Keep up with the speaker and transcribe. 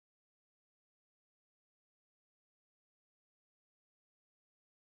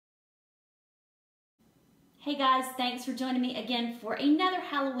Hey guys, thanks for joining me again for another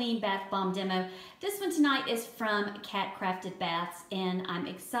Halloween bath bomb demo. This one tonight is from Cat Crafted Baths, and I'm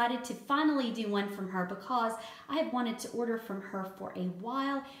excited to finally do one from her because I have wanted to order from her for a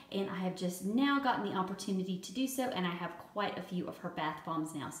while, and I have just now gotten the opportunity to do so, and I have quite a few of her bath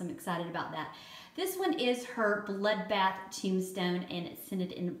bombs now, so I'm excited about that. This one is her Bath Tombstone, and it's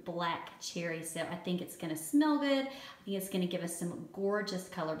scented in black cherry, so I think it's going to smell good. I think it's going to give us some gorgeous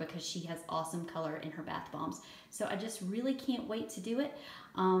color because she has awesome color in her bath bombs. So I just really can't wait to do it.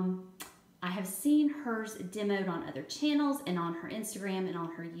 I have seen hers demoed on other channels and on her Instagram and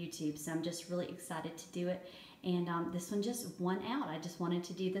on her YouTube, so I'm just really excited to do it. And this one just won out. I just wanted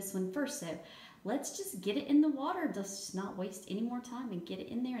to do this one first, so let's just get it in the water. Let's just not waste any more time and get it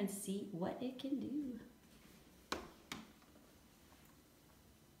in there and see what it can do.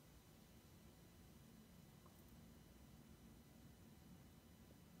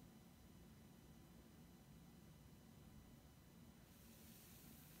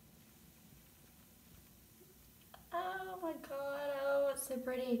 Oh my God, oh, it's so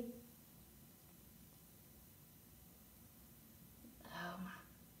pretty. Oh my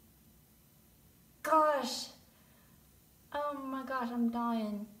gosh. Oh my gosh, I'm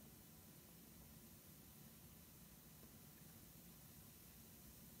dying.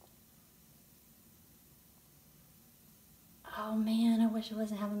 Oh man, I wish I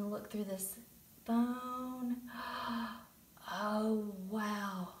wasn't having to look through this phone. Oh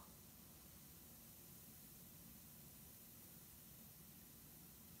wow.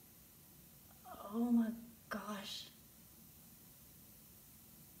 Oh my gosh.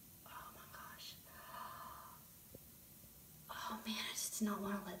 Oh my gosh. Oh man, I just did not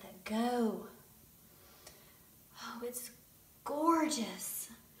want to let that go. Oh, it's gorgeous.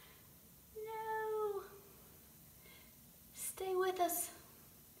 No. Stay with us.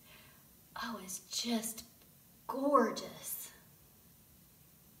 Oh, it's just gorgeous.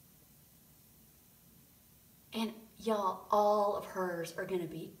 And y'all, all of hers are gonna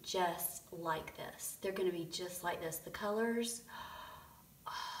be just like this. They're gonna be just like this. The colors,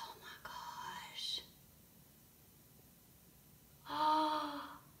 oh my gosh. Oh,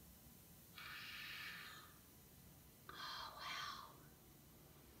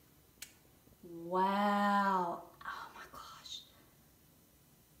 wow. Wow. Oh my gosh.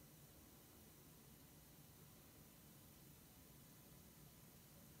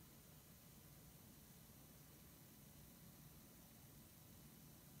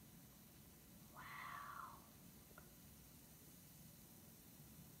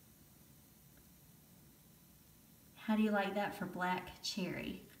 How do you like that for black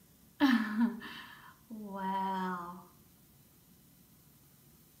cherry? Wow.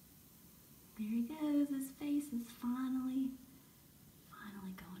 There he goes. His face is finally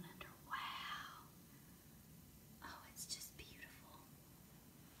going under. Wow. Oh, it's just beautiful.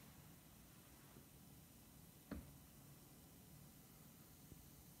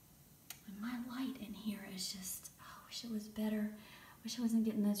 And my light in here is just, oh, I wish it was better. I wish I wasn't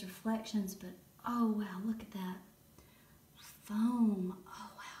getting those reflections, but oh wow, look at that. Foam.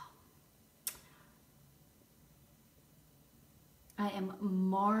 Oh wow. I am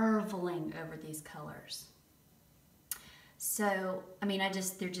marveling over these colors. So, I mean,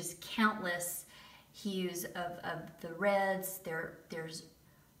 they're just countless hues of the reds. There's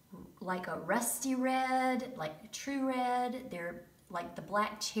like a rusty red, like a true red. They're like the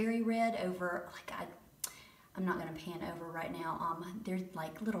black cherry red over, like I'm not gonna pan over right now. There's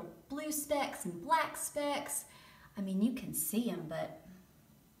like little blue specks and black specks. I mean, you can see them,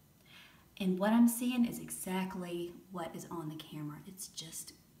 and what I'm seeing is exactly what is on the camera. It's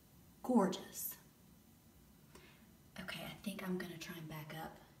just gorgeous. Okay, I think I'm gonna try and back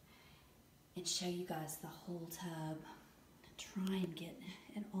up and show you guys the whole tub. Try and get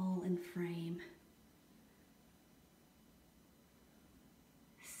it all in frame.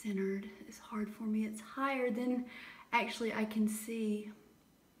 Centered is hard for me. It's higher than actually I can see.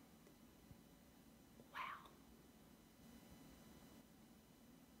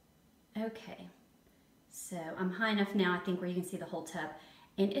 Okay, so I'm high enough now, I think, where you can see the whole tub,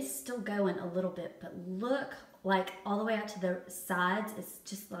 and it's still going a little bit, but look, like all the way out to the sides, it's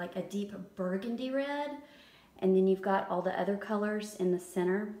just like a deep burgundy red, and then you've got all the other colors in the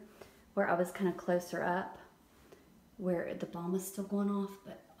center where I was kind of closer up, where the balm is still going off,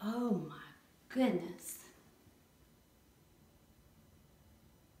 but oh my goodness.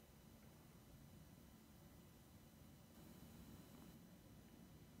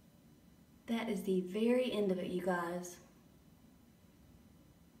 That is the very end of it, you guys.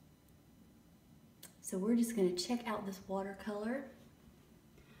 So we're just going to check out this watercolor.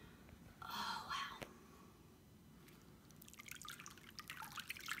 Oh, wow.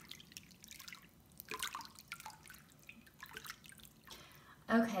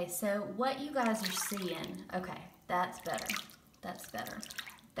 Okay, so what you guys are seeing, okay, that's better. That's better.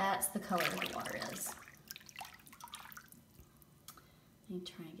 That's the color the water is. Let me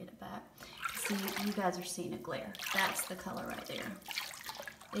try and get it back. See, you guys are seeing a glare. That's the color right there.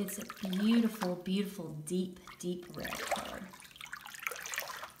 It's a beautiful, beautiful, deep, deep red color.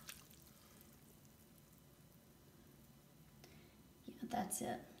 Yeah, that's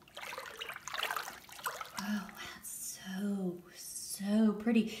it. Oh, that's so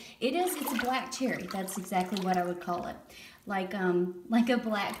pretty. It's a black cherry. That's exactly what I would call it. Like a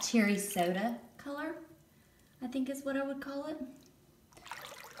black cherry soda color, I think is what I would call it.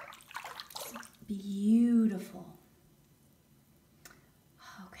 It's beautiful.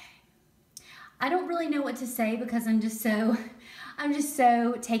 Okay. I don't really know what to say because I'm just so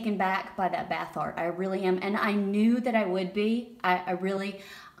taken back by that bath art. I really am. And I knew that I would be. I really,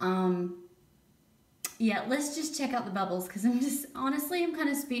 yeah, let's just check out the bubbles because honestly, I'm kind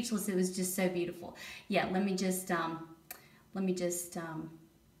of speechless. It was just so beautiful. Yeah, let me just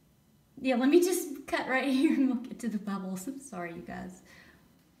cut right here and we'll get to the bubbles. I'm sorry, you guys.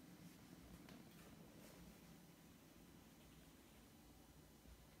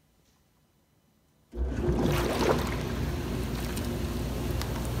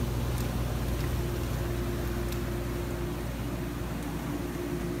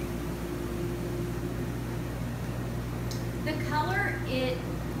 The color, it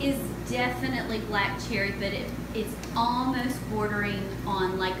is definitely black cherry, but it's almost bordering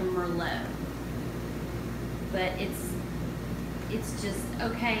on like a Merlot. But it's just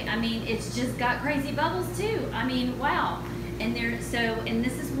okay. I mean, it's just got crazy bubbles too. I mean, wow. And and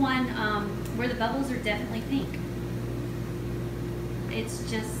this is one where the bubbles are definitely pink. It's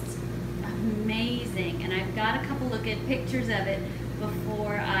just amazing. And I've got a couple of good pictures of it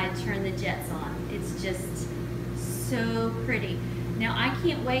before I turn the jets on. It's just so pretty. Now I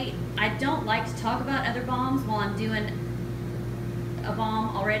can't wait. I don't like to talk about other bombs while I'm doing a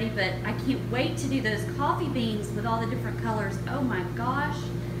bomb already, but I can't wait to do those coffee beans with all the different colors. Oh my gosh,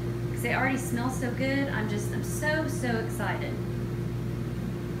 because they already smell so good. I'm so excited.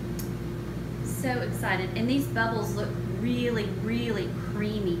 So excited. And these bubbles look really, really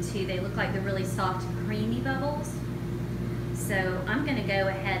creamy too. They look like they're really soft, creamy bubbles. So I'm gonna go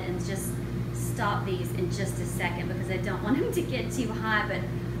ahead and just stop these in just a second because I don't want them to get too high, but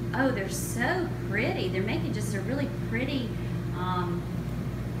oh, they're so pretty. They're making just a really pretty,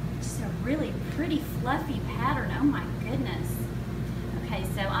 fluffy pattern. Oh my goodness. Okay,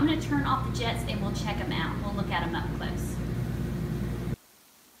 so I'm gonna turn off the jets and we'll check them out. We'll look at them up close.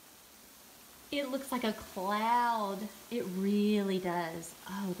 It looks like a cloud. It really does.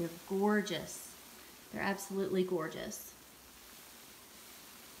 Oh, they're gorgeous. They're absolutely gorgeous.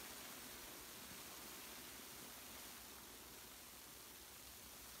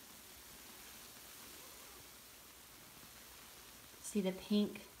 See the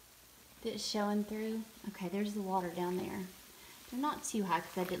pink that's showing through? Okay, there's the water down there. They're not too high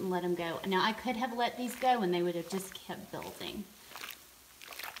because I didn't let them go. Now I could have let these go and they would have just kept building.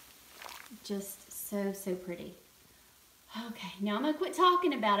 Just so pretty. Okay, now I'm gonna quit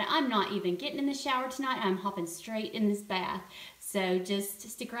talking about it. I'm not even getting in the shower tonight. I'm hopping straight in this bath. So just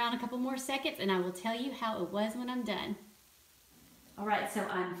stick around a couple more seconds and I will tell you how it was when I'm done. All right, so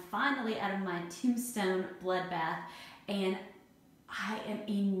I'm finally out of my Tombstone blood bath and I am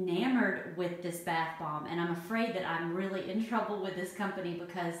enamored with this bath bomb, and I'm afraid that I'm really in trouble with this company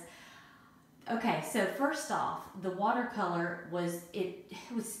because, okay, so first off, the watercolor was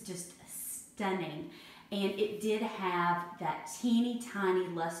just stunning, and it did have that teeny tiny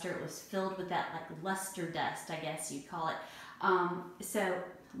luster. It was filled with that like luster dust, I guess you'd call it. So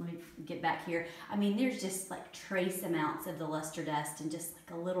let me get back here. I mean, there's just like trace amounts of the luster dust and just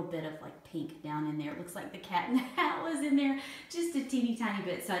like a little bit of like pink down in there. It looks like the cat in the hat was in there, just a teeny tiny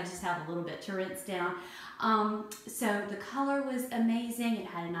bit. So I just have a little bit to rinse down. So the color was amazing. It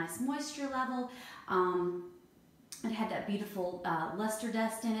had a nice moisture level. It had that beautiful luster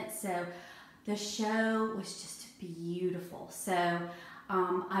dust in it. So the show was just beautiful. So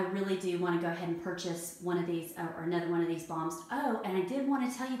I really do want to go ahead and purchase one of these or another one of these bombs. Oh, and I did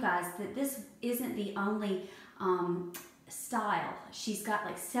want to tell you guys that this isn't the only style. She's got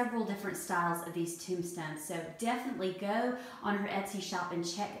like several different styles of these tombstones. So definitely go on her Etsy shop and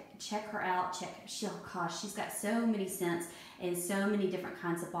check her out. Gosh, she's got so many scents and so many different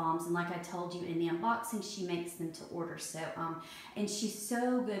kinds of bombs. And like I told you in the unboxing, she makes them to order. So, and she's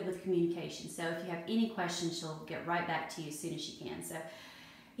so good with communication. So if you have any questions, she'll get right back to you as soon as she can. So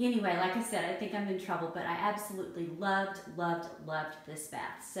anyway, like I said, I think I'm in trouble, but I absolutely loved this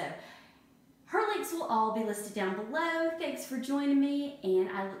bath. So Her links will all be listed down below. Thanks for joining me, and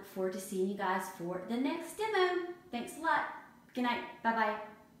I look forward to seeing you guys for the next demo. Thanks a lot. Good night. Bye-bye.